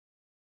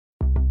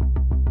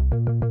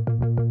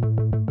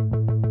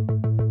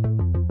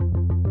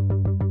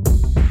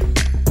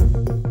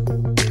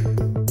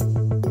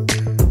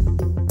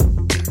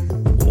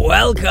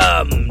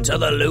Welcome to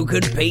the Luke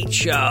and Pete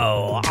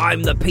Show.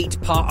 I'm the Pete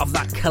part of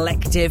that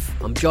collective.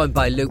 I'm joined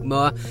by Luke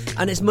Moore,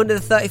 and it's Monday the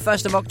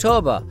 31st of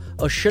October,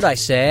 or should I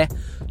say,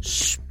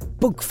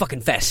 Spook fucking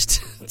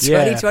Fest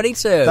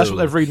 2022. That's what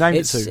they've renamed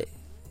it to.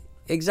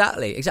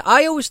 Exactly.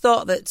 I always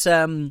thought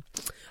that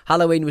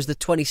Halloween was the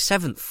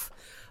 27th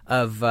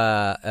of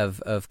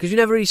because you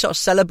never really sort of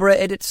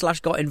celebrated it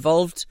 / got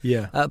involved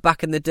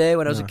back in the day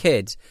when I was a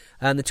kid,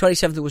 and the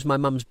 27th was my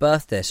mum's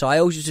birthday, so I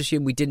always just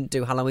assumed we didn't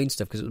do Halloween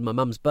stuff because it was my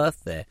mum's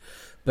birthday.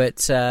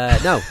 But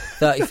no,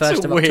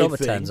 31st of October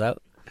turns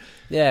out.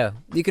 Yeah,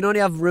 you can only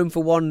have room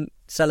for one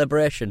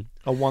celebration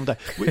on one day.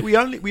 We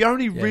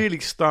only really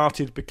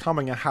started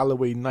becoming a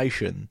Halloween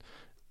nation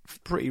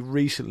pretty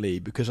recently,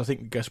 because I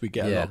guess we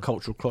get a lot of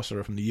cultural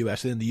crossover from the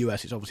US, and in the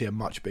US it's obviously a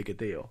much bigger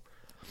deal,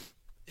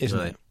 isn't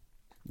it?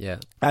 Yeah,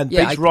 and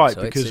Pete's right,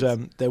 so. Because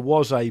there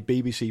was a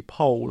BBC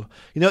poll,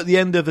 at the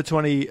end of the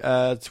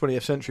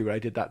 20th century, where they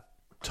did that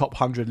top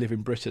 100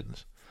 living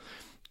Britons,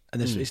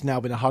 and it's now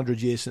been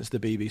 100 years since the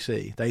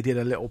BBC. They did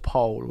a little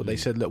poll where they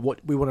said, look, what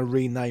we want to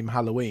rename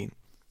Halloween,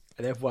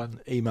 and everyone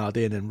emailed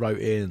in and wrote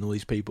in, and all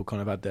these people kind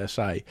of had their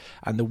say,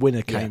 and the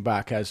winner came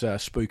back as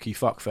Spooky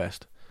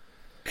Fuckfest.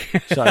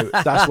 So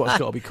that's what's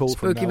got to be called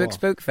Spooky from now on.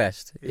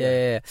 McSpookfest.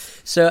 Yeah.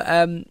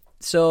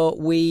 So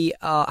we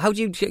are. How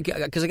do you?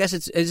 Because I guess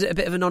is it a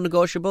bit of a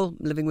non-negotiable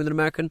living with an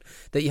American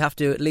that you have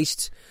to at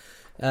least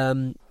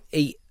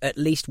eat at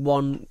least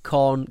one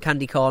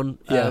candy corn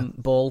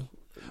ball.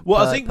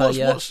 Well, I think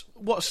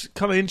what's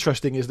kind of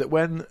interesting is that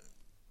when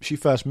she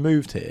first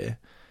moved here,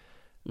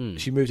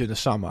 she moved in the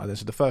summer. And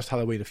so the first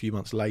Halloween a few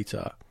months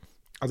later,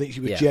 I think she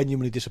was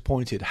genuinely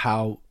disappointed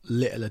how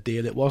little a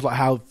deal it was, like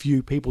how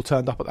few people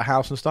turned up at the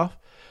house and stuff.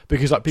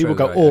 Because people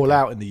go all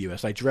out in the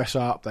US. They dress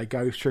up, they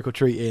go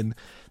trick-or-treating,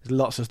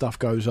 lots of stuff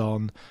goes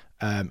on.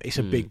 It's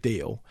a big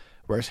deal.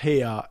 Whereas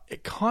here,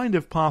 it kind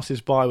of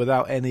passes by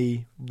without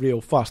any real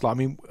fuss. Like, I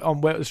mean,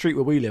 on the street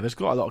where we live, there's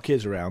quite a lot of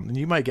kids around, and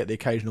you may get the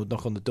occasional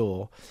knock on the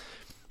door.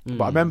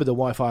 But I remember the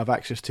Wi-Fi I have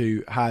access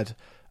to had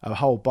a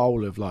whole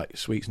bowl of like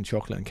sweets and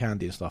chocolate and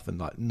candy and stuff, and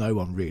like no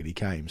one really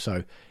came.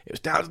 So it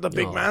was down to the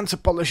big man to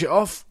polish it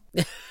off.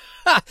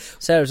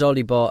 Sarah's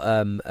already bought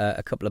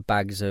a couple of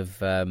bags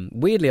of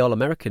weirdly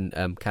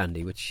all-American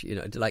candy, which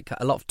like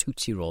a lot of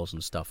Tootsie Rolls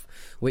and stuff,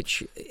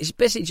 which is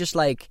basically just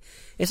like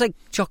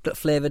chocolate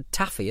flavoured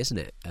taffy, isn't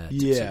it?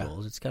 Tootsie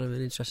Rolls. It's kind of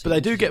an interesting. But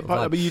they do get,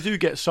 you do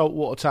get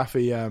saltwater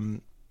taffy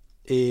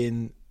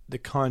in the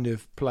kind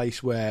of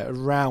place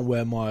around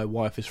where my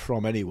wife is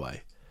from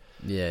anyway.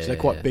 Yeah, so they're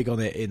quite big on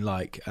it in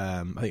like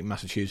I think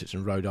Massachusetts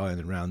and Rhode Island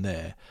and around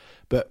there,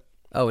 but.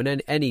 Oh,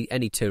 and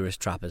any tourist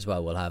trap as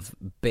well will have.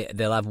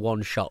 They'll have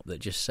one shop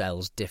that just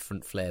sells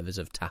different flavours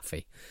of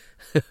taffy.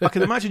 I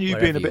can imagine you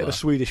being a bit of a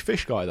Swedish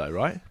fish guy, though,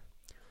 right?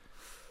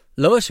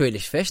 Love a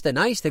Swedish fish. They're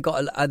nice. They've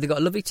got a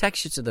lovely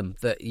texture to them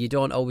that you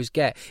don't always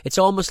get. It's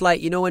almost like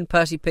when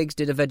Percy Pigs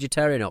did a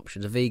vegetarian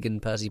option, a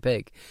vegan Percy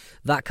Pig,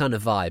 that kind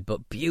of vibe,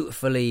 but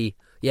beautifully.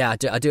 Yeah,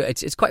 I do.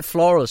 It's quite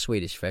floral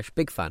Swedish fish.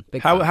 Big fan.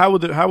 How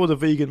would the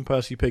vegan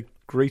Percy Pig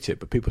greet it?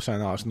 But people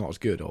saying, "Oh, it's not as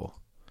good," or.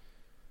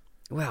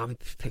 Well, I mean,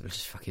 people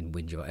just fucking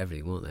whinge about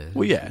everything, won't they?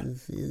 Well, yeah.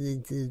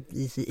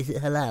 Is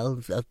it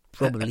halal?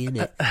 Probably,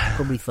 innit?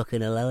 Probably fucking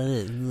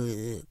halal,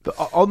 innit? But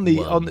on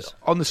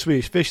the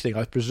Swedish fish thing,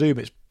 I presume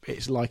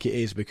it's like it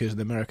is because in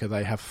America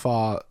they have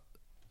far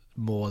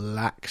more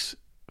lax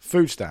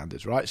food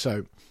standards, right?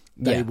 So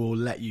they will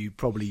let you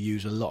probably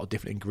use a lot of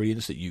different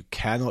ingredients that you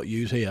cannot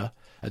use here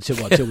until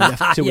we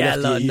left the EU. A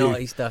lot of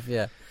naughty stuff,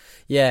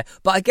 Yeah,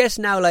 but I guess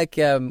now, like,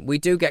 we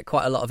do get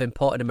quite a lot of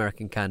imported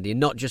American candy, and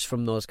not just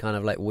from those kind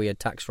of, like, weird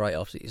tax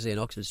write-offs that you see in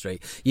Oxford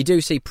Street. You do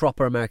see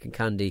proper American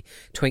candy,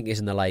 Twinkies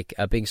and the like,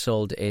 being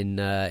sold in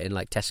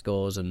like,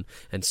 Tesco's and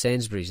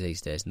Sainsbury's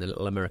these days, in the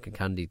little American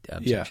candy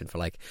section for,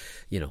 like,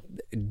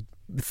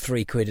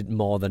 £3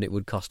 more than it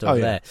would cost over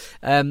there.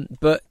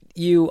 But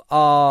you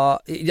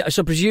are...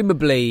 So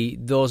presumably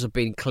those have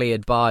been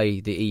cleared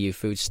by the EU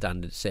food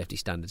safety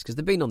standards, because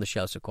they've been on the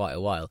shelves for quite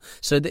a while.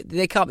 So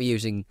they can't be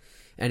using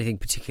anything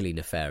particularly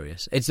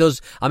nefarious. It's those.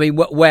 I mean,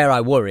 where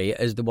I worry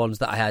is the ones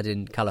that I had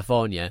in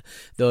California.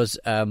 Those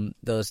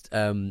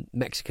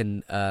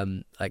Mexican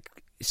like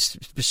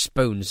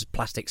spoons,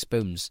 plastic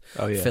spoons,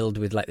 filled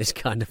with like this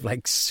kind of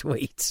like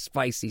sweet,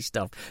 spicy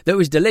stuff that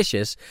was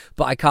delicious.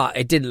 But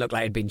it didn't look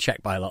like it'd been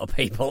checked by a lot of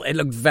people. It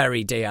looked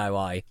very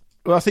DIY.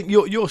 Well, I think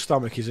your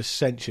stomach is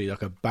essentially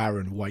like a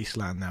barren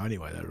wasteland now,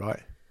 anyway. Though,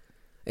 right?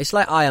 It's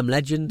like I Am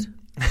Legend.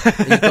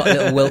 You've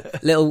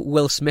got little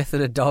Will Smith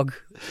and a dog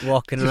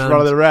walking just around.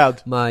 Running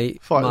around. My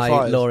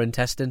lower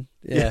intestine.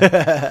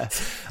 Yeah.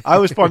 I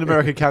always find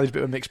American candy a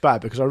bit of a mixed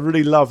bag because I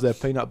really love their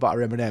peanut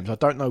butter M&Ms. I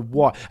don't know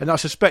why, and I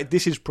suspect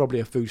this is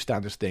probably a food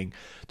standards thing.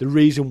 The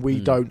reason we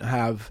don't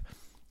have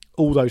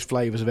all those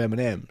flavours of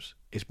M&Ms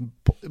it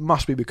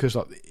must be because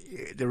like,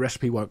 the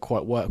recipe won't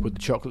quite work with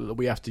the chocolate that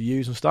we have to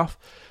use and stuff.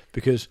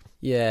 Because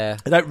they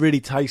don't really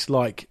taste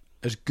like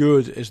as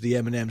good as the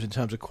M&Ms in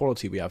terms of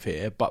quality we have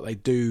here, but they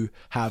do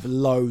have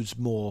loads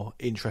more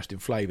interesting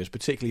flavours,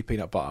 particularly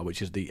peanut butter,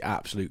 which is the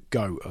absolute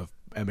goat of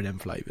M&M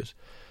flavours.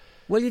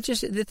 Well,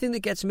 the thing that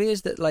gets me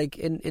is that, like,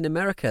 in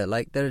America,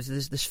 like,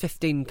 there's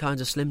 15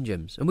 kinds of Slim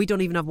Jims, and we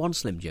don't even have one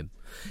Slim Jim.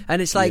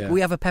 And it's like,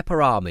 we have a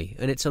Pepperami,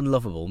 and it's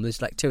unlovable, and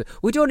there's like 2.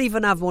 We don't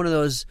even have one of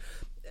those,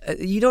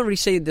 you don't really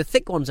see the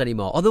thick ones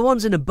anymore, or the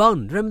ones in a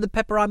bun. Remember the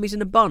Pepperamis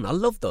in a bun? I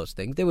love those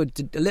things. They were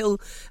a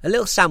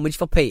little sandwich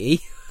for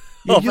Petey.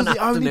 You're the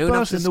only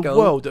person in the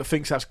world that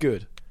thinks that's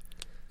good.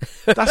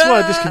 That's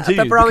why I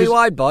discontinued. Pepperami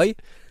wide boy.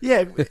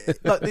 Yeah,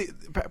 like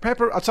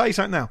I'll tell you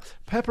something now.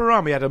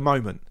 Pepperami had a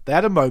moment. They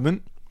had a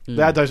moment.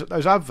 They had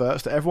those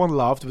adverts that everyone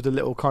loved with the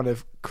little kind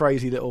of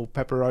crazy little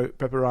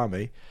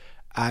Pepperami,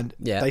 and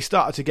they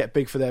started to get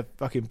big for their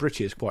fucking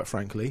britches, quite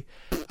frankly,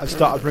 and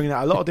started bringing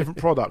out a lot of different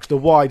products. The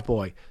wide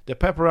boy, the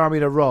Pepperami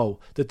in a roll,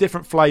 the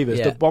different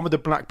flavours, the one with the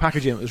black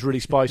packaging that was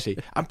really spicy,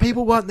 and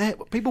people weren't there.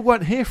 People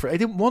weren't here for it. They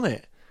didn't want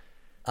it.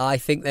 I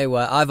think they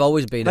were. I've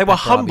always been. They were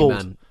humbled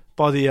man.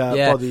 by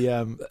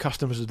the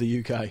customers of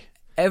the UK.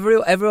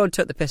 Everyone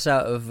took the piss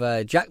out of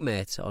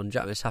Jackmate on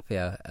Jackmate's Happy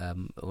Hour,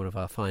 one of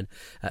our fine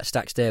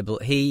Stack Stable.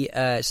 He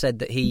said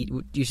that he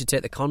used to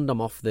take the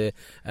condom off the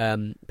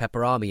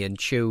Pepperami and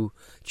chew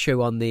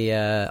on the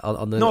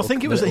on the. No, I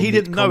think it was that he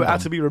didn't know it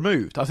had to be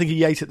removed. I think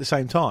he ate it at the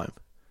same time.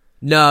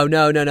 No.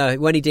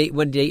 When he'd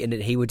eaten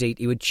it, he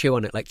would chew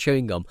on it like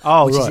chewing gum.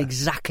 Oh, which right. is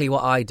exactly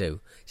what I do.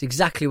 It's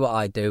exactly what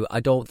I do. I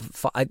don't.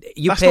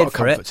 You That's paid not a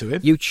for it. comfort to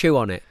him. You chew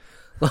on it.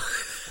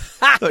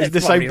 He's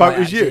the same boat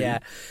as you.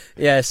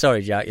 Yeah.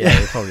 Sorry, Jack. Yeah,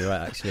 you're probably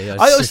right. Actually,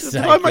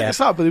 I make this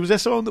up, but was there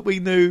someone that we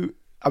knew?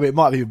 I mean, it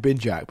might have even been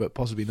Jack, but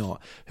possibly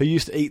not. Who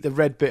used to eat the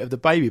red bit of the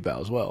baby bell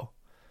as well?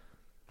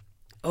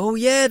 Oh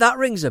yeah, that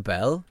rings a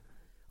bell.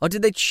 Or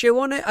did they chew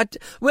on it?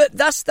 Well,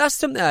 that's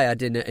something I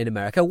had in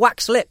America.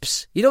 Wax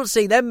lips. You don't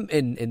see them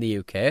in the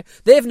UK.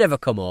 They've never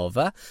come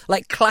over.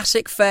 Like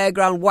classic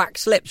fairground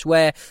wax lips,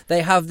 where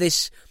they have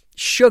this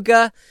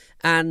sugar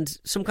and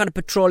some kind of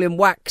petroleum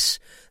wax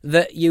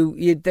that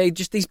they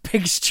just these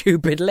big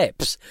stupid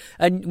lips,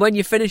 and when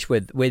you finish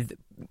with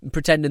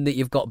pretending that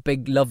you've got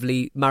big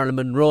lovely Marilyn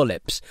Monroe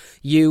lips,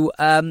 you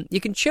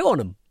can chew on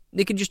them.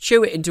 You can just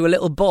chew it into a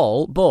little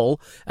ball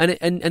and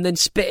then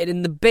spit it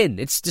in the bin.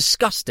 It's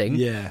disgusting.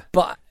 Yeah,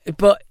 but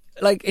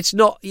like it's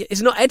not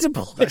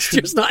edible. It's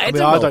just not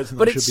edible. I don't think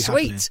but it's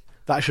sweet. Happening.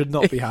 That should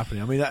not be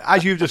happening. I mean,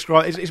 as you've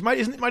described,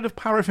 isn't it made of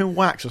paraffin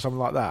wax or something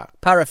like that?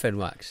 Paraffin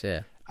wax,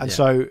 yeah. And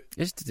so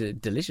it's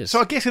delicious. So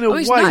I guess in a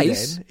way,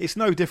 nice. then it's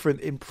no different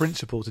in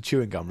principle to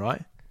chewing gum,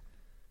 right?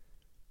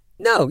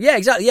 No, yeah,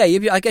 exactly.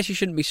 Yeah, I guess you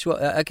shouldn't be.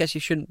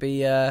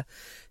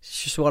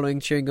 Swallowing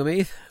chewing gum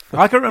either.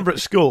 I can remember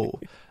at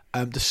school,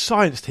 the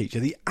science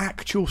teacher, the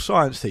actual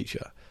science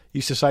teacher,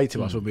 used to say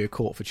to us when we were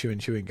caught for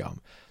chewing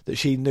gum that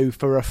she knew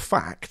for a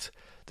fact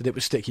that it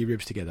would stick your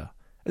ribs together.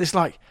 And it's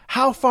like,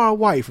 how far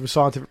away from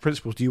scientific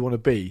principles do you want to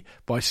be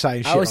by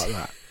saying shit like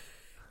that?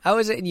 How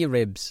is it in your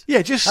ribs?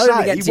 Yeah, just say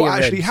what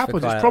actually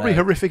happens. It's probably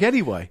horrific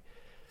anyway.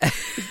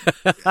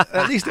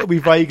 At least it'll be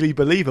vaguely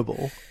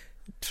believable.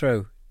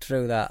 True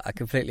that. I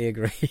completely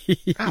agree.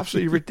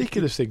 Absolutely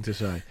ridiculous thing to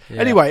say. Yeah.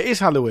 Anyway, it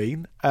is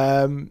Halloween.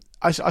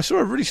 I saw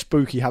a really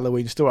spooky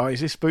Halloween story.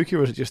 Is this spooky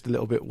or is it just a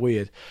little bit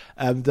weird?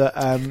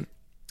 Earlier,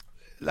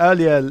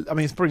 I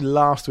mean, it's probably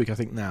last week, I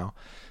think now,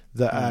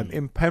 that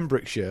in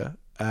Pembrokeshire,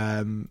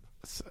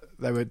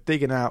 they were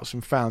digging out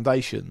some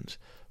foundations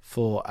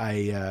for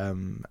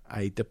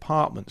a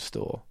department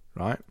store,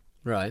 right?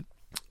 Right.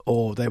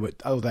 Or they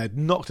had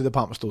knocked the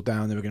department store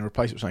down. They were going to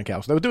replace it with something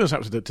else. They were doing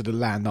something to the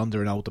land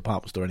under an old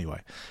department store anyway,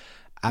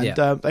 and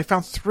they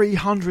found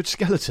 300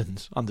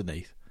 skeletons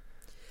underneath.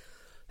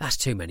 That's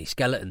too many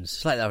skeletons.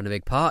 It's like they're having a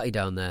big party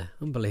down there.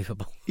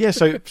 Unbelievable. Yeah.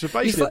 So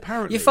basically,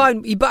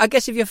 apparently, but I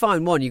guess if you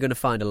find one, you're going to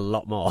find a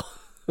lot more.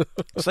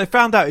 So they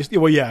found out.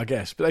 Well, yeah, I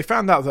guess. But they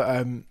found out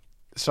that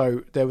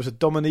so there was a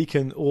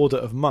Dominican order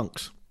of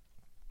monks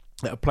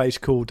at a place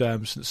called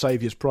St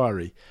Saviour's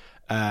Priory.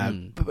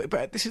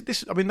 But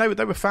this. I mean, they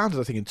were founded,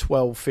 I think, in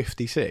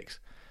 1256.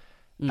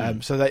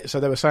 So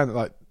they were saying that,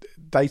 like,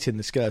 dating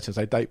the skeletons,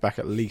 they date back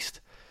at least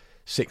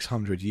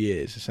 600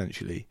 years,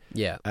 essentially.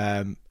 Yeah.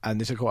 And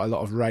there's quite a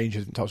lot of range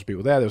of different types of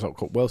people there. There's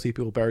quite wealthy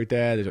people buried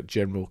there. There's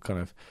general kind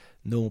of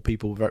normal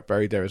people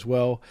buried there as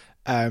well.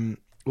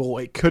 Well,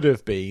 it could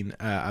have been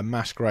a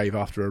mass grave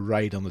after a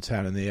raid on the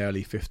town in the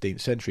early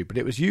 15th century, but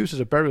it was used as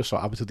a burial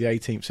site up until the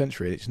 18th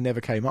century, and it's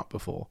never came up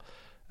before.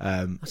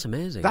 That's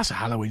amazing. That's a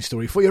Halloween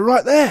story for you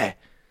right there.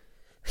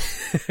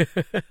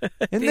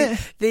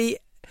 Isn't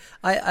it?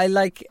 I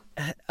like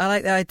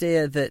the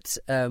idea that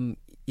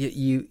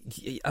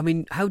I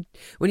mean,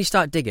 when you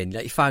start digging,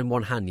 like, you find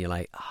one hand, you're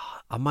like,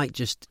 I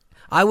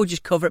would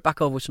just cover it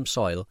back over with some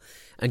soil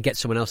and get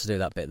someone else to do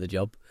that bit of the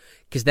job,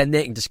 because then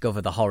they can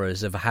discover the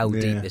horrors of how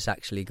deep this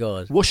actually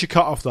goes. What's your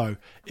cut-off, though?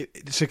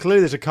 So clearly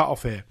there's a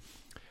cut-off here.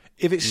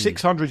 If it's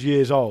 600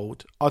 years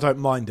old, I don't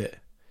mind it.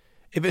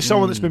 If it's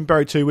someone that's been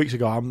buried 2 weeks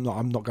ago, I'm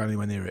not going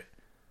anywhere near it.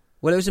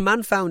 Well, there was a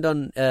man found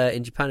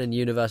in Japan, in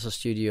Universal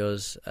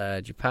Studios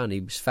Japan. He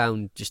was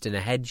found just in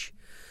a hedge.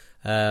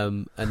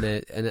 And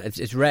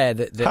it's rare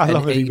that How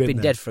long have you he'd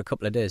been dead for a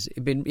couple of days.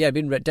 He'd been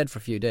dead for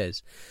a few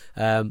days.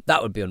 That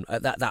would be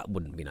that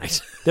wouldn't be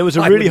nice. There was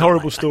a really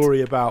horrible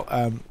story about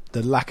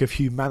the lack of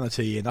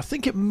humanity in, I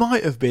think it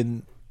might have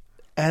been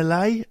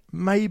LA,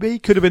 maybe,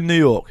 could have been New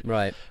York,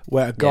 right?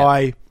 Where a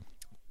guy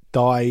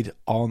died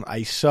on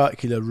a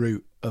circular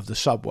route of the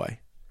subway,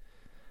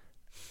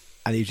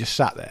 and he just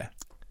sat there.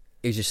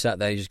 He just sat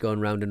there, just going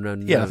round and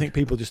round. And yeah, round. I think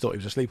people just thought he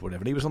was asleep or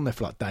whatever. And he was on there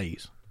for like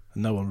days,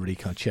 and no one really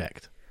kind of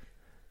checked.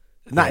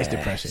 And that is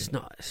depressing.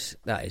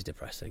 That is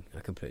depressing.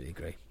 I completely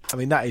agree. I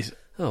mean, that is.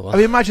 Oh, well, I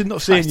mean, imagine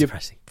not seeing your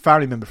depressing.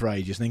 family member for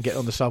ages and then getting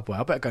on the subway.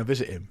 I better go and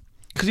visit him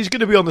because he's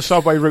going to be on the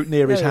subway route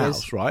near his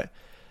house, right?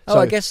 So,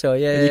 I guess so.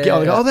 Yeah. And you get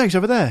on and go, oh, there he's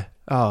over there.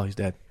 Oh, he's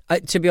dead.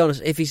 To be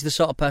honest, if he's the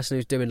sort of person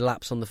who's doing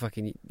laps on the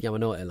fucking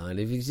Yamanote line,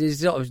 if he's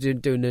sort of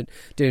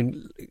doing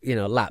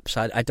laps,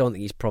 I don't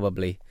think he's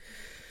probably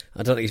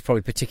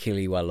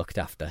particularly well looked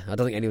after. I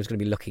don't think anyone's going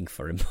to be looking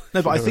for him.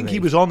 No, but I think he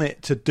was on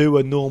it to do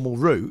a normal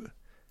route,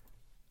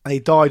 and he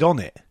died on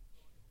it.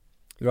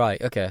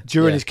 Right. Okay.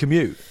 During his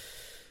commute.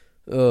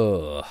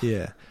 Oh.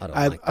 Yeah. I don't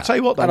like that. I'll tell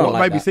you what, though, what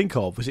like made me think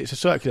of was it's a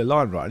circular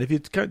line, right? And if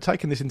you're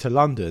taking this into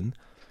London,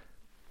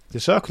 the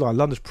Circle Line,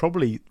 London's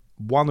probably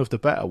one of the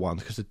better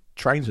ones because the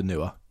trains are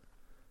newer.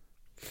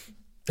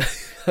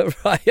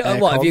 Right.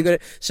 What if you're going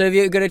to? So if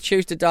you're going to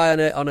choose to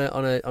die on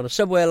a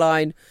subway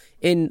line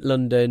in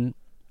London,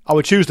 I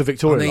would choose the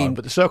Victoria line,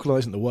 but the Circle Line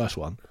isn't the worst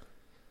one.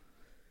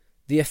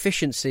 The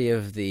efficiency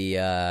of the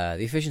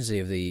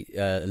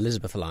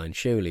Elizabeth line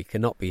surely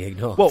cannot be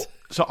ignored. Well,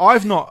 so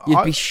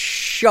You'd be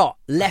shot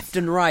left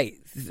and right,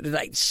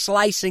 like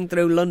slicing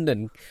through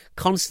London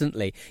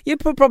constantly.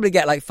 You'd probably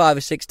get like 5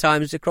 or 6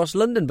 times across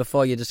London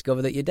before you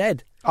discover that you're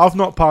dead. I've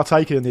not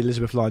partaken in the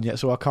Elizabeth line yet,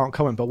 so I can't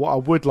comment. But what I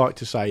would like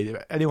to say,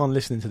 anyone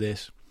listening to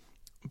this,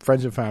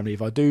 friends and family,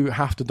 if I do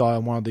have to die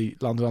on one of the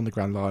London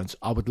Underground lines,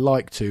 I would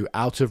like to,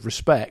 out of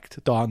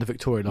respect, die on the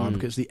Victoria line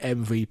because it's the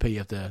MVP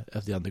of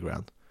the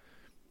Underground.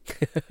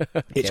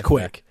 It's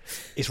quick,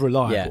 it's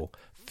reliable,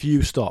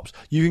 few stops.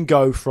 You can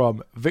go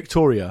from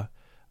Victoria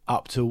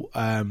up to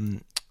Highbury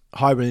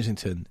and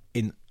Islington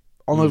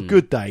on a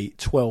good day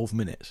 12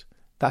 minutes.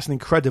 That's an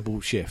incredible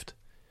shift.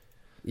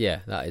 Yeah,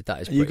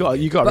 that is. You got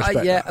to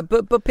respect that.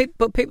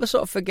 But people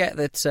sort of forget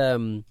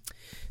that.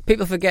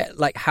 People forget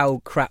like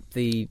how crap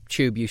the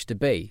tube used to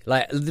be.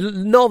 Like the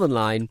Northern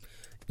Line,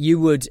 you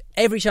would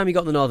every time you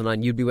got on the Northern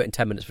Line, you'd be waiting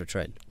 10 minutes for a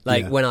train.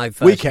 Like when I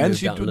first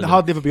weekends, you'd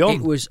hardly ever be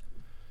on.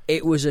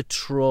 It was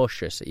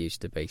atrocious. It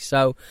used to be.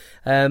 So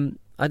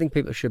I think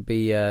people should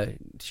be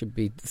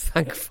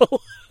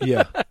thankful.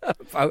 Yeah,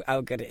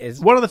 how good it is.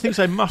 One of the things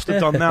they must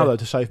have done now, though,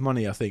 to save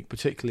money, I think,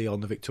 particularly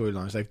on the Victoria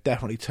lines, they've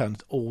definitely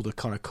turned all the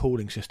kind of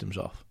cooling systems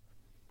off.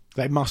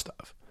 They must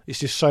have. It's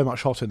just so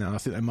much hotter now. And I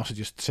think they must have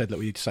just said that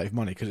we need to save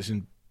money because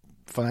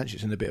financially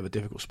it's in a bit of a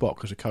difficult spot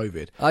because of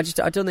COVID. I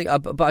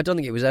don't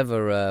think it was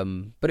ever.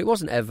 But it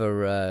wasn't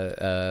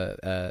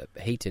ever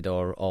heated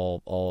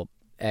or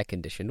air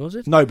conditioned, was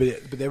it? No,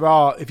 but there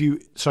are.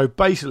 So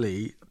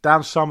basically,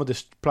 down some of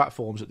the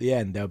platforms at the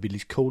end, there would be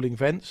these cooling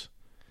vents,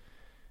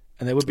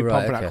 and they would be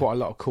pumping out quite a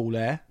lot of cool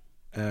air.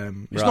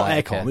 It's not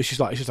aircon. It's just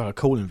like a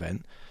cooling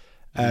vent,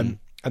 and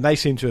they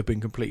seem to have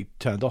been completely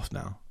turned off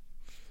now.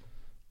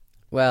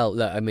 Well,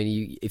 look, I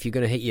mean, if you're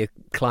going to hit your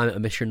climate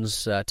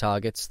emissions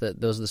targets,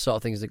 those are the sort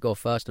of things that go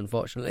first,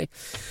 unfortunately.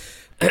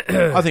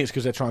 I think it's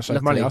because they're trying to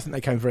save money. I think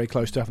they came very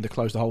close to having to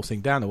close the whole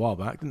thing down a while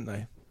back, didn't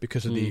they?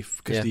 Because of the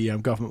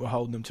government were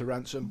holding them to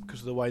ransom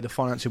because of the way the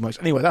financing works.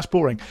 Anyway, that's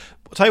boring.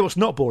 I'll tell you what's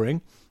not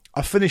boring.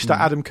 I finished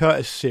that Adam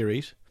Curtis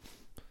series.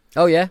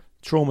 Oh yeah,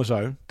 Trauma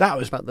Zone. That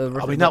was.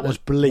 That was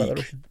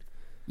bleak.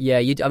 Yeah,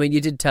 you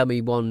did tell me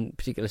one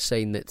particular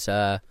scene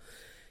that.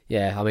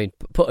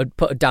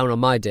 Put it down on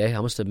my day, I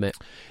must admit.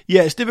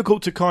 Yeah, it's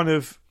difficult to kind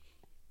of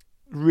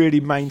really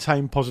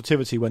maintain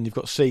positivity when you've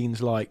got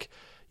scenes like,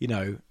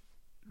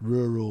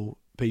 rural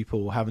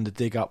people having to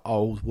dig up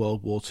old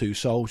World War II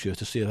soldiers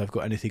to see if they've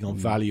got anything on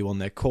value on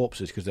their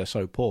corpses because they're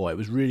so poor. It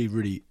was really,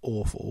 really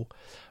awful.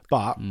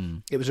 But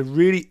it was a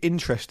really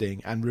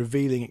interesting and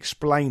revealing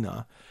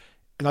explainer.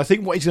 And I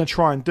think what he's going to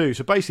try and do,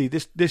 so basically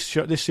this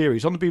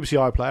series on the BBC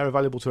iPlayer,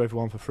 available to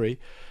everyone for free,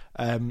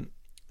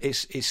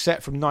 It's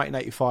set from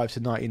 1985 to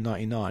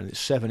 1999. It's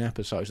 7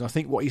 episodes. And I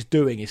think what he's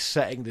doing is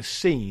setting the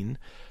scene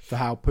for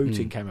how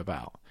Putin came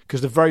about. Because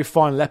the very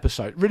final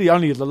episode, really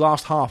only the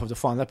last half of the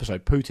final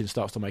episode, Putin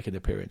starts to make an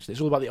appearance. It's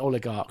all about the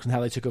oligarchs and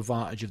how they took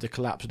advantage of the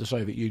collapse of the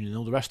Soviet Union and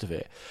all the rest of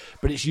it.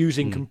 But it's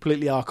using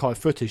completely archived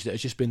footage that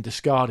has just been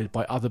discarded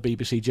by other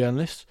BBC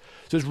journalists.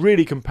 So it's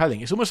really compelling.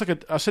 It's almost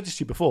like I said this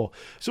to you before,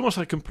 it's almost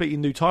like a completely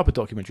new type of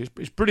documentary.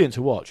 It's brilliant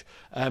to watch.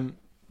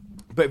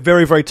 But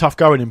very, very tough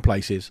going in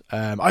places.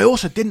 I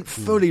also didn't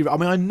fully... I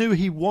mean, I knew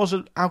he was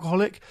an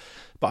alcoholic,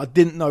 but I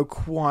didn't know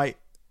quite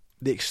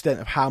the extent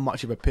of how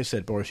much of a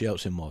pisshead Boris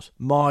Yeltsin was.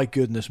 My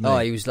goodness me. Oh,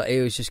 he was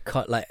just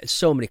cut, like,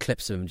 so many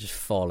clips of him just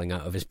falling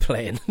out of his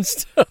plane and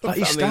stuff. Like,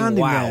 he's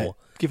standing there,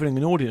 giving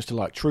an audience to,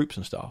 like, troops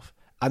and stuff,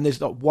 and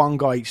there's, like, one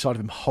guy each side of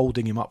him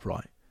holding him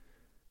upright.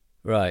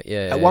 Right,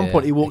 yeah. At one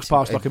point, he walks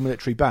past, like, a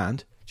military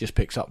band, just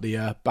picks up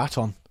the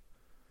baton.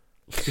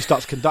 Just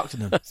starts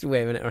conducting them. That's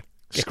waving it around.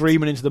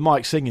 Screaming into the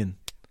mic, singing.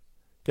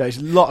 Yeah, there's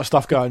a lot of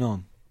stuff going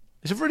on.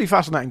 It's a really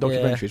fascinating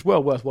documentary. Yeah. It's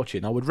well worth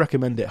watching. I would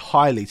recommend it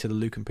highly to the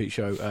Luke and Pete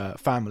Show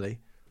family.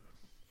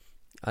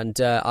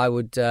 And I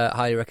would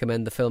highly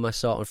recommend the film I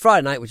saw on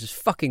Friday night, which is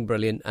fucking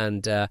brilliant.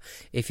 And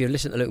if you've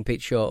listened to the Luke and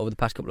Pete Show over the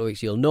past couple of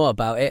weeks, you'll know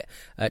about it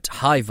at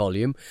high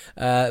volume.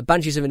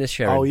 Banshees of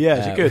Inisherin. Oh, yeah,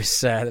 is it good?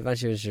 The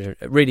Banshees of Inisherin.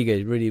 Really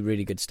good,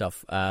 really good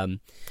stuff.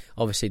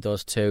 Obviously,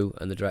 those two,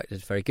 and the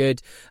director's very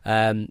good.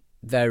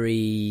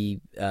 Very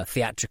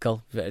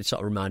theatrical. It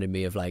sort of reminded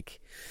me of,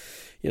 like,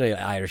 you know,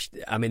 Irish.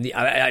 I mean, to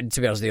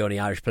be honest, the only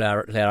Irish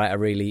player I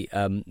really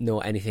know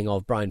anything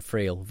of, Brian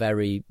Friel.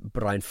 Very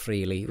Brian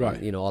Freely,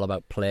 right? You know, all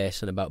about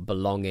place and about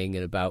belonging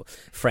and about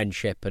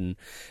friendship, and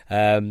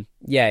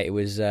it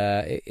was.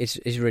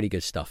 It's really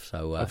good stuff.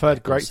 So I've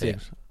heard great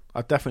things.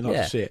 I'd definitely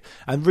like to see it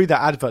and read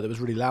that advert that was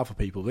really loud for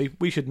people.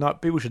 People should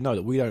know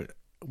that we don't.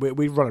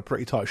 We run a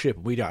pretty tight ship,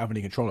 and we don't have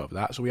any control over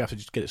that, so we have to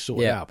just get it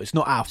sorted out. But it's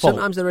not our fault.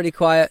 Sometimes they're really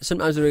quiet,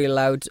 sometimes they're really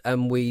loud,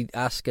 and we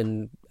ask,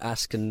 and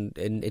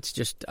it's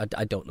just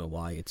I don't know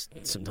why. It's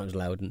sometimes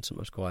loud and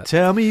sometimes quiet.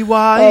 Tell me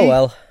why. Oh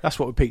well, that's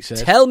what Pete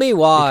says. Tell me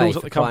why. He calls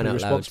up the company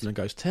responsible and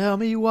goes, "Tell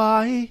me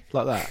why,"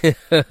 like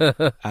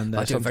that. And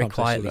I do it very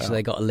quietly, so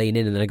they got to lean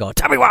in and then I go,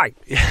 "Tell me why."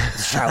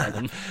 Shout at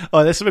them. All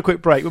right, let's have a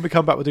quick break. When we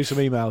come back, we'll do some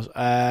emails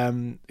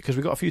because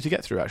we've got a few to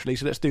get through actually.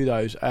 So let's do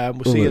those.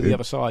 We'll see you on the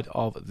other side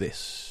of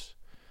this.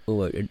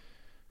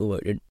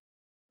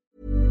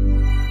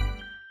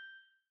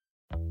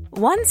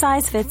 One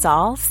size fits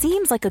all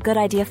seems like a good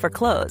idea for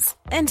clothes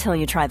until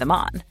you try them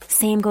on.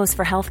 Same goes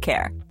for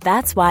healthcare.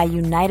 That's why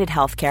United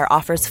Healthcare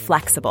offers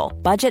flexible,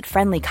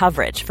 budget-friendly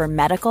coverage for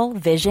medical,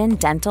 vision,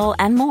 dental,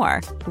 and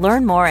more.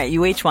 Learn more at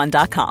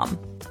uh1.com.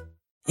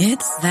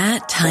 It's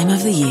that time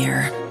of the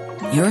year.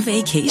 Your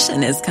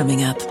vacation is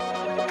coming up.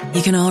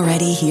 You can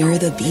already hear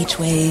the beach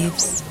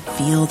waves,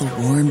 feel the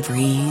warm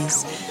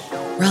breeze,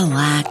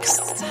 relax,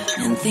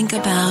 and think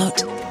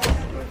about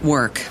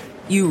work.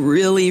 You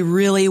really,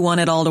 really want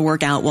it all to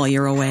work out while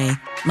you're away.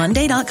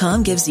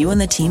 Monday.com gives you and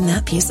the team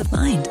that peace of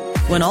mind.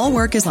 When all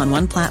work is on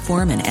one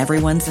platform and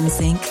everyone's in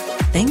sync,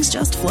 things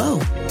just flow.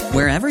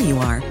 Wherever you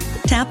are,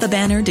 tap the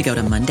banner to go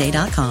to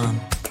Monday.com.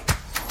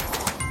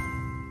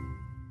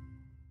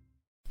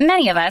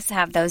 Many of us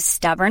have those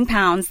stubborn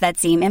pounds that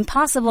seem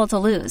impossible to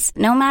lose,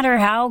 no matter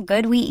how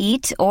good we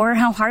eat or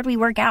how hard we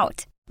work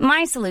out.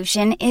 My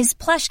solution is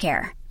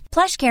PlushCare.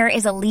 PlushCare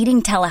is a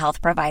leading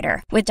telehealth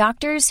provider with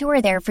doctors who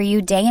are there for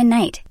you day and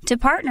night to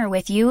partner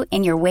with you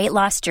in your weight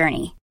loss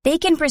journey. They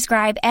can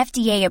prescribe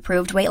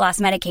FDA-approved weight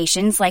loss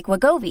medications like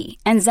Wegovy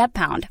and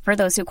Zepbound for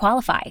those who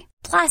qualify.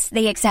 Plus,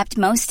 they accept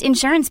most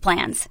insurance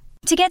plans.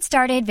 To get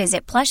started,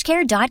 visit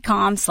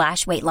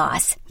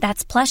plushcare.com/weightloss.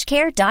 That's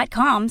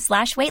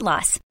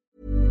plushcare.com/weightloss.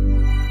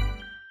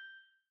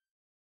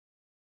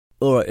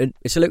 All right,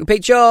 it's a Luke and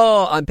Pete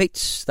Show. I'm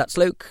Pete. That's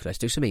Luke. Let's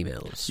do some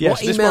emails.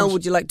 Yes, what email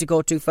would you like to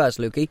go to first,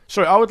 Lukey?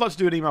 Sorry, I would like to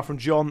do an email from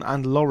John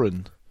and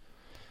Lauren,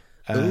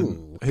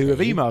 who have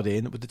emailed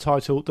in with the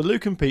title, "The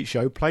Luke and Pete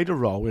Show played a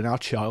role in our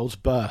child's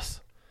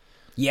birth."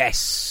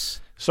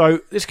 Yes. So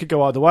this could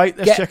go either way.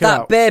 Let's check it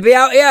out. Get that baby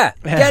out here.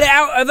 Get it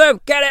out of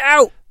them. Get it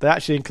out. They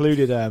actually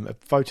included a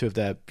photo of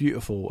their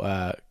beautiful,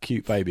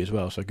 cute baby as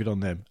well, so good on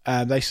them.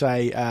 They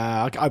say,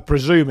 I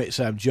presume it's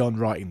John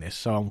writing this,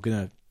 so I'm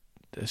going to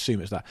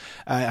assume it's that.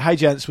 Hey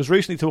gents, was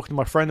recently talking to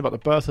my friend about the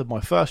birth of my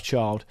first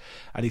child,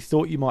 and he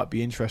thought you might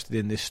be interested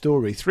in this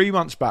story. 3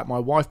 months back, my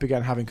wife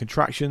began having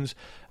contractions,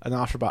 and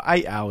after about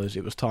 8 hours,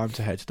 it was time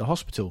to head to the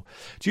hospital.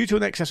 Due to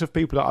an excess of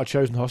people at our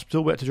chosen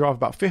hospital, we had to drive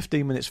about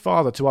 15 minutes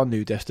farther to our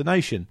new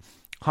destination.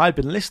 I had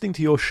been listening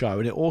to your show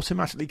and it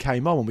automatically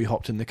came on when we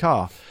hopped in the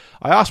car.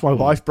 I asked my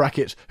wife,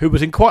 brackets, who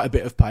was in quite a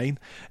bit of pain,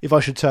 if I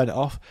should turn it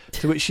off,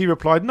 to which she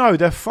replied, no,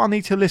 they're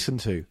funny to listen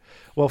to.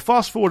 Well,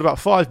 fast forward about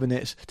 5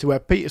 minutes to where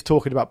Peter's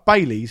talking about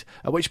Baileys,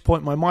 at which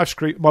point my wife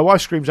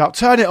screams out,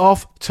 turn it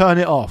off, turn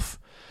it off.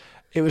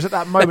 It was at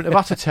that moment of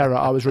utter terror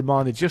I was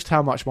reminded just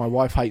how much my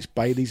wife hates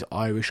Baileys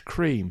Irish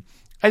cream.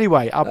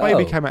 Anyway, our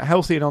baby came out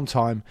healthy and on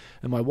time,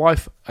 and my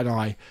wife and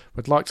I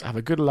would like to have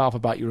a good laugh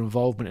about your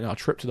involvement in our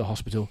trip to the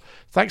hospital.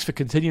 Thanks for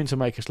continuing to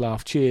make us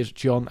laugh. Cheers,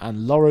 John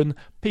and Lauren.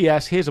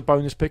 P.S. Here's a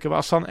bonus pic of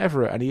our son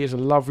Everett, and he is a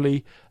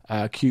lovely,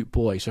 cute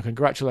boy. So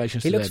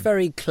congratulations to them. He looks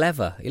very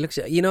clever. He looks,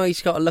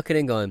 he's got a look at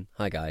him going,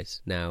 hi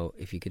guys, now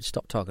if you could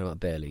stop talking about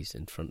Baileys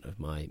in front of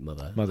my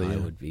mother I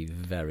would be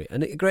very...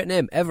 And a great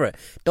name, Everett.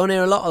 Don't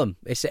hear a lot of them.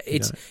 It's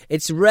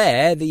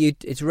rare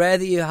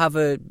that you have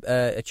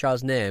a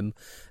child's name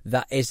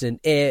that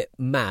isn't A,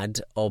 mad,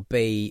 or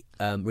B,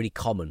 really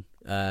common.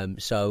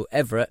 So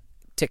Everett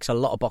ticks a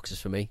lot of boxes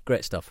for me.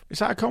 Great stuff. Is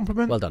that a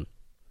compliment? Well done.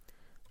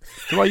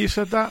 The way you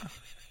said that?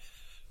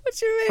 What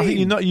do you mean?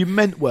 I think you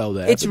meant well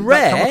there. It's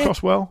rare. That come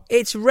across well?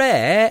 It's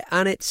rare,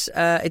 and it's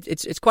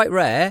quite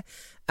rare,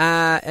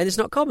 and it's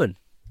not common.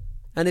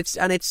 And it's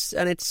not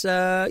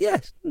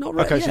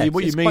rare. Okay, so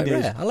what you mean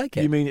is, rare. I like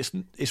it. You mean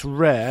it's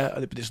rare,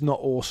 but it's not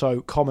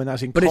also common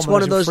as in. But it's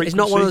one of those. Frequency? It's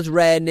not one of those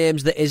rare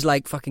names that is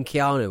like fucking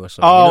Keanu or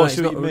something. Oh, I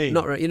see what you mean.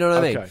 You know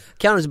what I mean?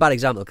 Keanu's a bad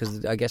example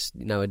because I guess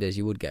nowadays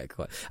you would get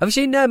quite. Have you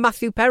seen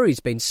Matthew Perry's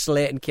been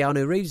slating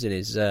Keanu Reeves in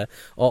his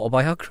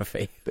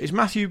autobiography? But is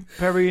Matthew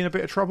Perry in a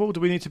bit of trouble? Do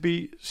we need to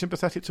be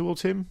sympathetic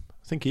towards him?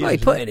 I think he is. He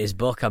put in his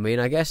book. I mean,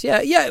 I guess,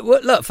 yeah.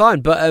 Well, look,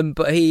 fine, but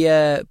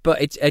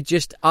it's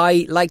just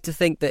I like to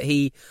think that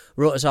he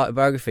wrote his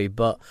autobiography,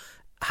 but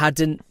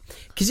hadn't,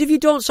 because if you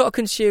don't sort of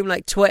consume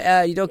like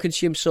Twitter, you don't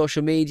consume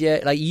social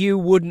media, like you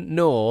wouldn't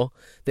know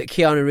that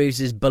Keanu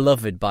Reeves is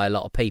beloved by a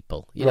lot of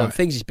people. You know,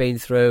 things he's been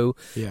through,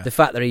 the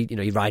fact that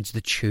he rides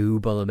the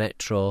tube or the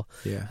metro.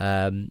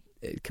 Yeah.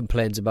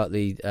 Complains about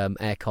the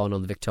aircon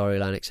on the Victoria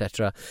line,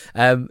 etc.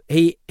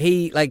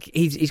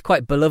 He's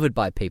quite beloved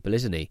by people,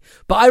 isn't he?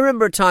 But I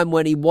remember a time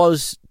when he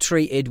was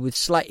treated with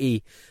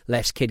slightly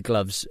less kid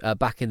gloves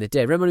back in the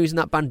day. Remember when he was in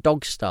that band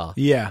Dog Star?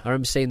 Yeah, I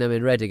remember seeing them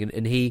in Reading,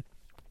 and he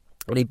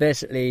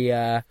basically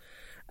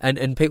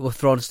and people were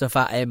throwing stuff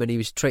at him, and he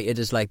was treated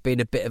as like being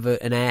a bit of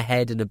an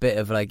airhead and a bit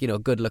of like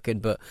good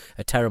looking but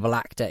a terrible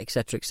actor,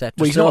 etc., etc.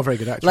 Well, he's not a very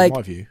good actor in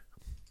my view.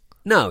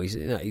 No, he's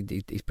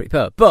pretty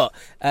poor, but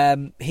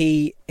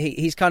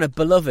he's kind of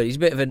beloved. He's a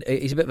bit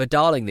of a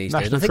darling these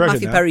days. And I think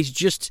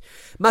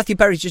Matthew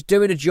Perry's just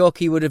doing a joke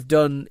he would have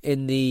done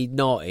in the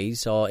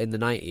noughties or in the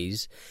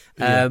 90s.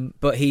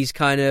 But he's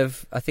kind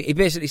of, I think he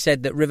basically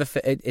said that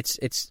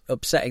it's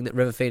upsetting that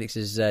River Phoenix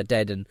is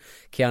dead and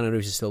Keanu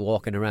Reeves is still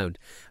walking around,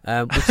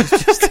 which is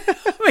just.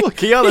 Well,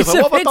 Keanu,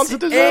 what have I done to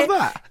deserve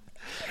that?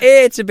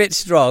 It's a bit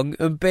strong,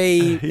 and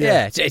B,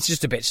 it's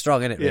just a bit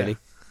strong, isn't it?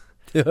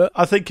 Really.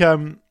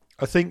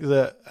 I think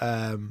that,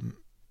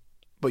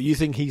 but you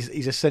think he's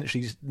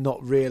essentially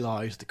not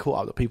realised,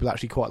 caught up that people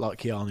actually quite like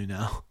Keanu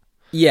now.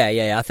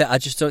 Yeah. I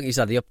just don't think he's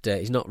had the update.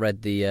 He's not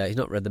read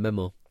the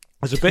memo.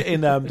 There's a bit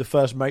in the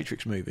first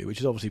Matrix movie, which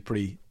is obviously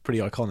pretty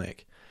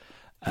iconic,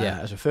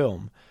 as a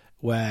film,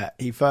 where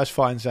he first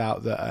finds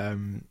out that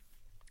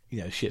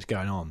shit's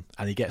going on,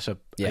 and he gets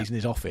he's in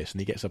his office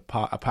and he gets a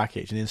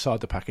package, and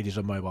inside the package is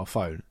a mobile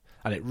phone,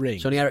 and it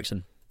rings. Sony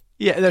Ericsson.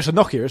 Yeah, there's a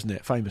Nokia, isn't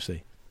it?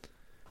 Famously,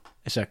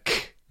 it's a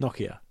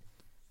Nokia.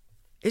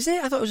 Is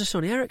it? I thought it was a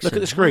Sony Ericsson. Look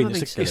at the screen.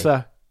 It's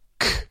the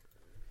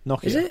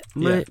Nokia. Is it?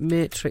 Yeah.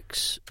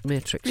 Matrix.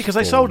 Because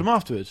they sold them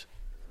afterwards.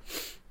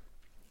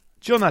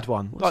 John had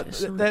one.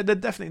 They're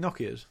definitely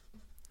Nokias.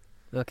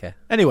 Okay.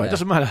 Anyway, it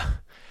doesn't matter.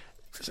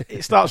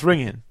 It starts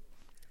ringing.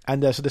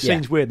 And so the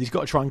scene's weird. He's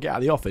got to try and get out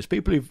of the office.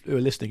 People who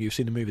are listening, who've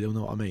seen the movie, they'll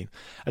know what I mean.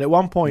 And at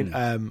one point,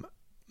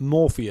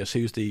 Morpheus,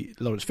 who's the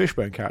Lawrence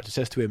Fishburne character,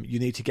 says to him, you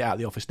need to get out of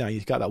the office now. You need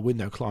to get out that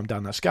window, climb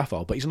down that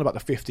scaffold. But he's on about the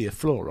 50th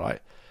floor,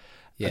 right?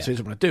 Yeah. And so he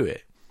doesn't want to do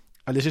it.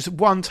 And there's this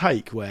one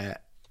take where,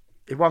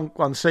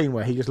 one scene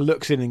where he just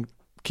looks in, and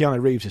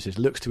Keanu Reeves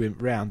looks to him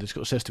round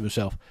and says to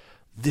himself,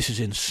 this is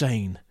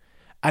insane.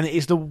 And it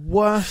is the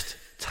worst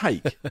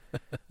take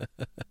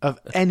of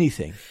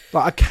anything.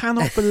 Like, I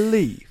cannot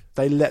believe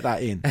they let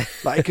that in.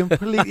 Like, it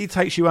completely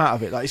takes you out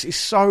of it. Like, it's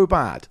so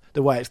bad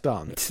the way it's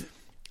done.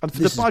 And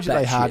for the budget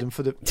they had, and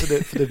for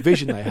the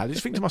vision they had, I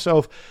just think to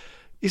myself,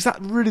 is that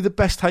really the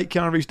best take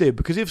Keanu Reeves did?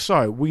 Because if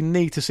so, we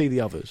need to see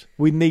the others.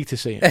 We need to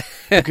see it.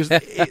 Because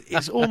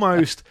it's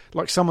almost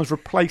like someone's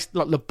replaced,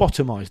 like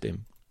lobotomised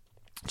him.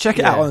 Check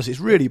it out, honestly. It's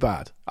really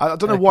bad. I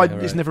don't know why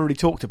it's never really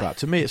talked about.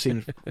 To me, it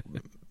seems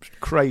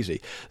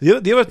crazy. The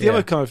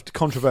other kind of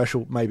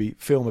controversial, maybe,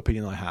 film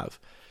opinion I have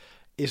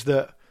is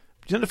that,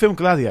 do you know the film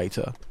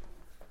Gladiator?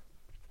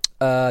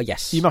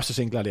 Yes. You must have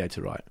seen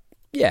Gladiator, right?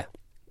 Yeah.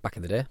 Back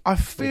in the day. I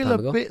feel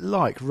a bit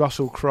like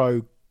Russell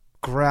Crowe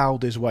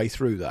growled his way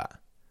through that,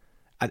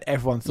 and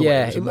everyone thought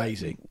it was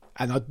amazing.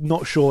 And I'm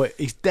not sure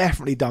he's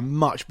definitely done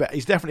much better.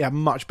 He's definitely had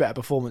much better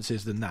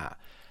performances than that.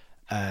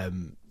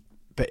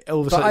 But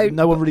all of a sudden,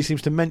 no one really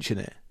seems to mention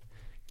it.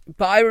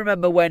 But I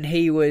remember when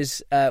he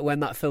was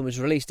when that film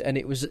was released,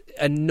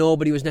 and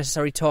nobody was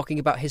necessarily talking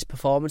about his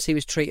performance. He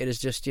was treated as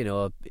just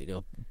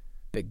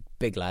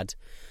big lad.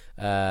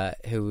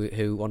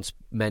 Who wants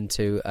men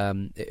to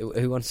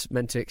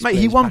Mate,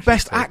 he won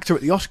Best Actor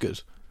at the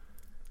Oscars.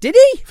 Did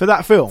he? For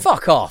that film.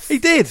 Fuck off. He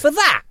did. For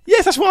that?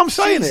 Yes, that's what I'm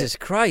saying. Jesus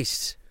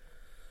Christ.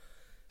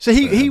 So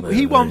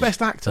he won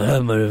Best Actor. I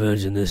have my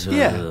revenge in this one.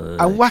 Yeah,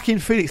 and Joaquin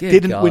Phoenix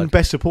didn't win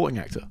Best Supporting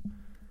Actor.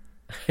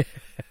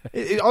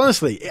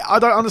 Honestly, I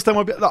don't understand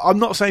why. I'm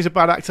not saying he's a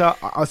bad actor.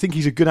 I think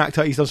he's a good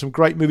actor. He's done some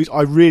great movies.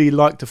 I really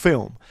like the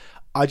film.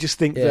 I just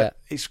think that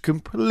it's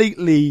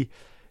completely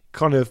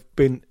kind of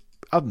been,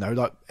 I don't know,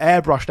 like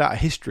airbrushed out of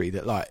history.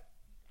 That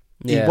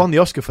he won the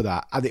Oscar for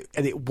that, and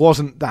it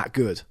wasn't that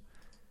good.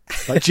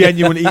 Like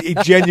genuinely,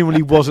 it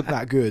genuinely wasn't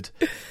that good.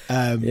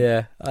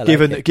 Given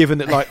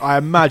that, like, I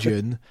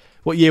imagine,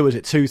 what year was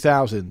it?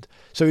 2000.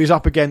 So he's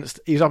up against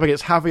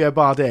Javier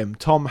Bardem,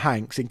 Tom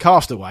Hanks in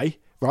Castaway,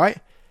 right?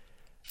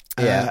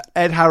 Yeah.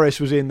 Ed Harris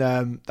was in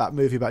that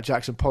movie about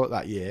Jackson Pollock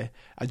that year,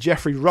 and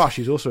Jeffrey Rush,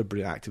 who's also a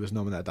brilliant actor, was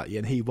nominated that year,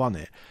 and he won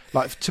it.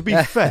 Like, to be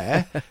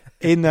fair,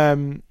 in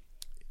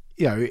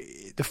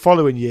the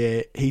following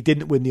year, he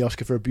didn't win the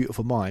Oscar for A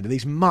Beautiful Mind, and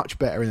he's much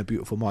better in A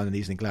Beautiful Mind than he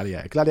is in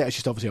Gladiator. Gladiator's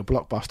just obviously a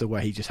blockbuster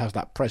where he just has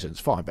that presence,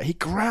 fine, but he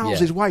growls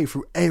his way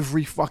through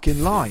every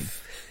fucking line.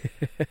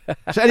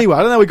 So anyway, I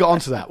don't know how we got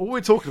onto that. What were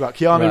we talking about?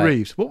 Keanu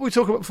Reeves. What were we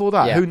talking about before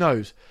that? Who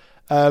knows?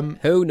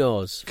 Who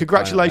knows?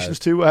 Congratulations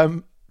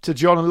to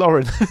John and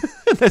Lauren,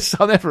 their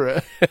son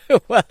Everett.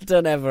 Well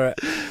done, Everett.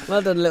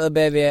 Well done, little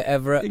baby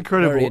Everett.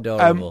 Incredible. Very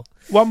adorable.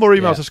 One more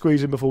email to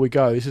squeeze in before we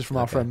go. This is from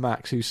our friend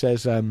Max, who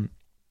says, a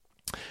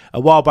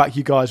while back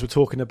you guys were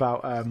talking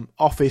about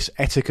office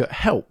etiquette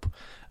help,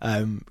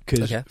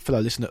 because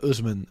fellow listener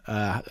Usman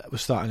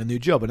was starting a new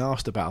job and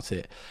asked about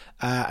it,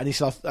 and he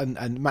said,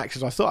 and Max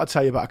says, I thought I'd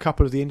tell you about a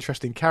couple of the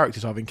interesting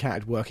characters I've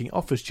encountered working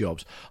office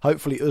jobs.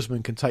 Hopefully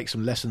Usman can take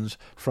some lessons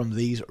from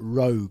these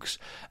rogues.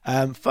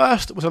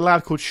 First was a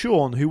lad called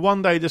Sean, who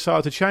one day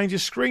decided to change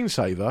his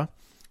screensaver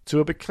to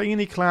a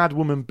bikini-clad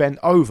woman bent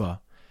over.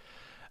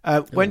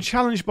 When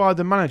challenged by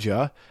the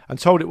manager and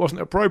told it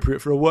wasn't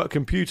appropriate for a work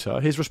computer,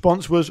 his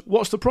response was,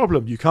 "What's the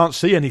problem? You can't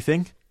see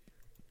anything."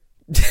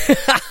 And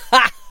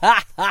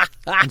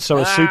so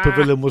a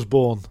supervillain was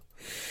born.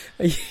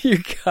 You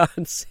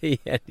can't see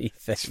anything.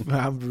 It's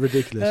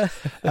ridiculous.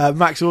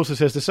 Max also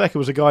says the second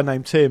was a guy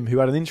named Tim who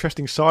had an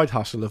interesting side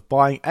hustle of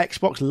buying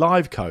Xbox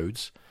Live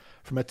codes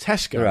from a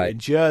Tesco in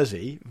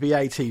Jersey,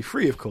 VAT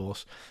free of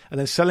course, and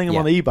then selling them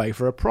on eBay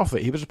for a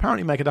profit. He was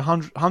apparently making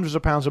hundreds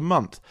of pounds a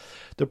month.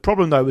 The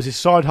problem though was his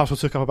side hustle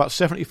took up about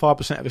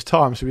 75% of his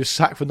time, so he was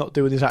sacked for not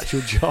doing his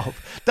actual job.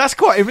 That's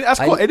quite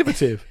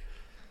innovative.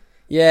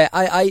 Yeah,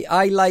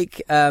 I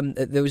like.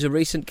 There was a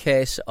recent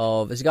case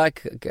of there's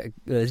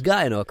a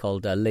guy I know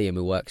called Liam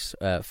who works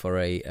for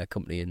a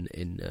company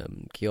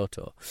in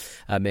Kyoto,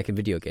 making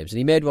video games, and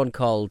he made one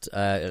called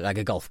like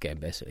a golf game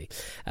basically.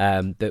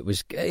 That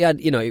was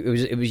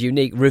it was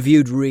unique,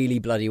 reviewed really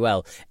bloody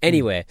well.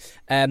 Anyway,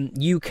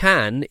 you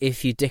can,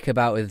 if you dick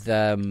about with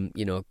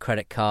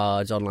credit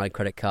cards, online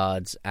credit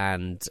cards,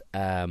 and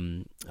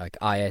like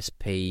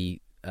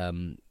ISP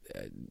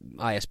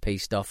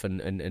stuff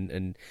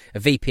and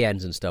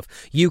VPNs and stuff,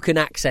 you can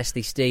access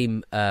the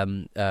Steam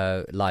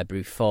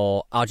library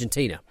for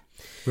Argentina.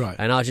 Right.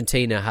 And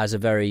Argentina has a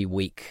very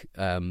weak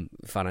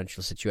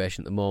financial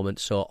situation at the moment,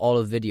 so all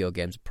of video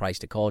games are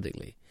priced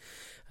accordingly.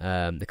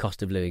 The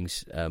cost of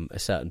living's a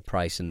certain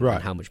price, and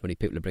how much money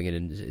people are bringing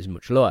in is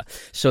much lower.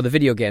 So the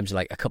video games are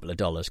like a couple of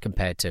dollars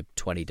compared to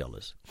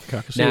 $20. Okay,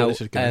 I can see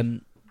this is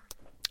going.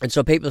 And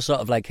so people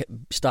sort of like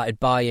started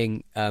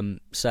buying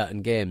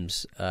certain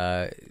games,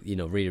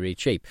 really, really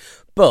cheap.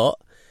 But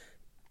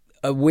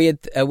a weird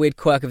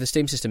quirk of the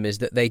Steam system is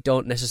that they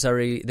don't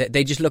necessarily...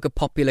 They just look at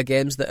popular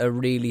games that are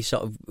really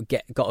sort of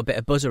got a bit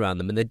of buzz around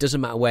them, and it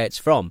doesn't matter where it's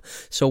from.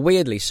 So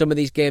weirdly, some of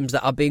these games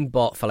that are being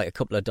bought for like a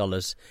couple of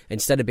dollars,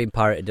 instead of being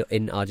pirated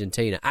in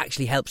Argentina,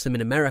 actually helps them in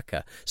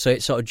America. So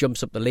it sort of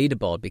jumps up the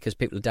leaderboard because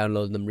people are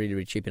downloading them really,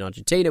 really cheap in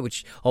Argentina,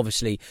 which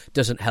obviously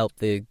doesn't help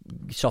the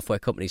software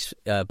company's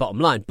bottom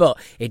line, but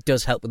it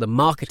does help with the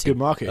marketing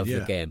of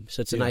the game.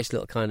 So it's a nice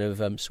little kind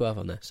of swerve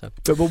on there. So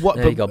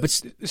there you go. But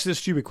this is a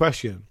stupid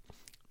question.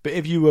 But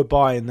if you were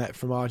buying that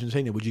from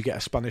Argentina, would you get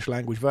a Spanish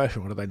language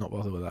version, or do they not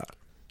bother with that?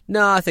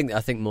 No, I think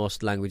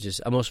most languages,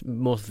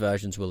 most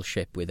versions will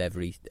ship with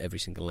every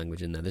single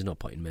language in there. There's no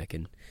point in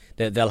making.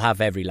 They'll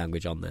have every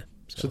language on there.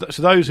 So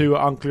those who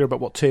are unclear about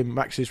what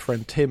Max's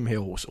friend Tim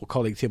Hill or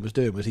colleague Tim was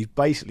doing was he's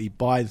basically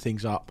buying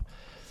things up,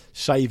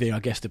 saving. I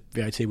guess the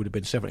VAT would have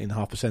been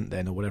 17.5%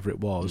 then, or whatever it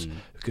was,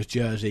 because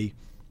Jersey.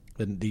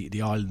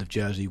 The island of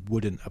Jersey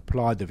wouldn't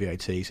apply the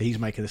VAT, so he's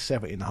making a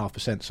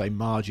 17.5% say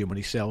margin when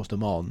he sells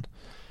them on.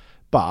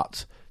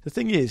 But the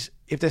thing is,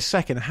 if they're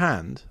second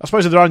hand, I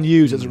suppose if they're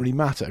unused, it doesn't really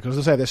matter. Because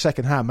as I say, if they're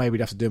second hand, maybe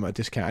they'd have to do them at a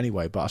discount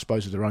anyway. But I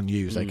suppose if they're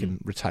unused, they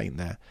can retain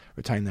their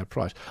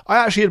price. I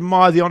actually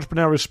admire the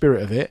entrepreneurial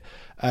spirit of it.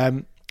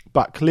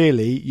 But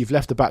clearly, you've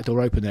left the back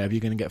door open there. If you're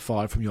going to get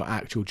fired from your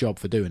actual job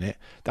for doing it,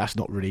 that's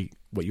not really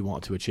what you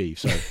want to achieve.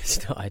 So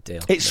it's not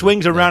ideal. It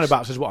swings and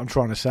roundabouts, is what I'm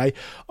trying to say.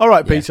 All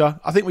right, Peter,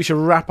 I think we should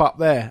wrap up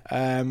there.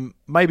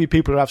 Maybe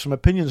people will have some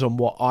opinions on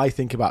what I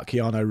think about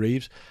Keanu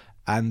Reeves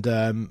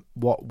and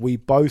what we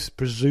both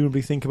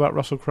presumably think about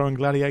Russell Crowe and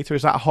Gladiator.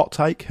 Is that a hot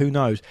take? Who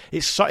knows?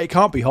 It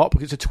can't be hot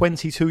because it's a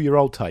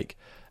 22-year-old take.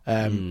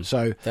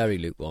 So very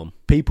lukewarm.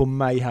 People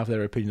may have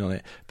their opinion on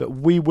it, but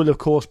we will of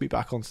course be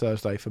back on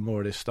Thursday for more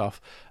of this stuff.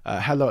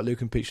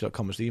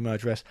 hello@lukeandpete.com is the email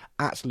address.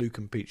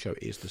 @LukeandPeteShow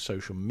is the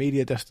social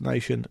media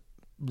destination.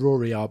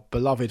 Rory, our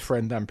beloved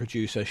friend and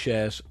producer,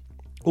 shares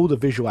all the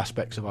visual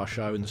aspects of our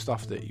show and the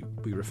stuff that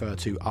we refer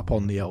to up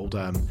on the old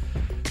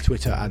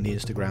Twitter and the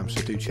Instagram, so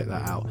do check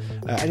that out.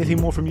 Anything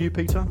more from you,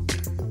 Peter?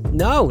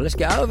 No, let's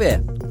get out of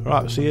here.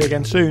 All right, see you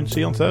again soon.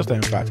 See you on Thursday,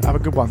 in fact. Have a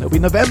good one. It'll be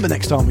November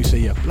next time we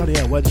see you. Bloody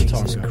hell, where does the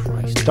time go?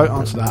 Christ. Don't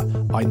answer that.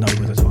 I know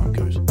where the time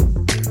goes.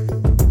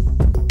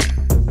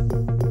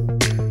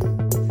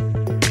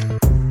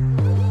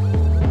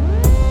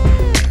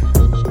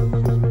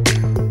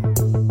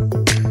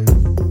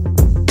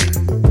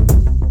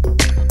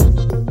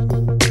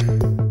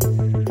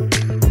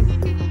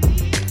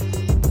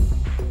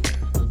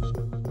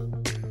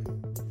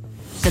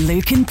 The The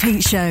Luke and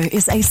Pete Show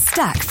is a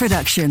Stack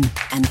production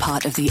and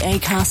part of the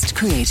Acast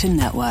Creator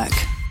Network.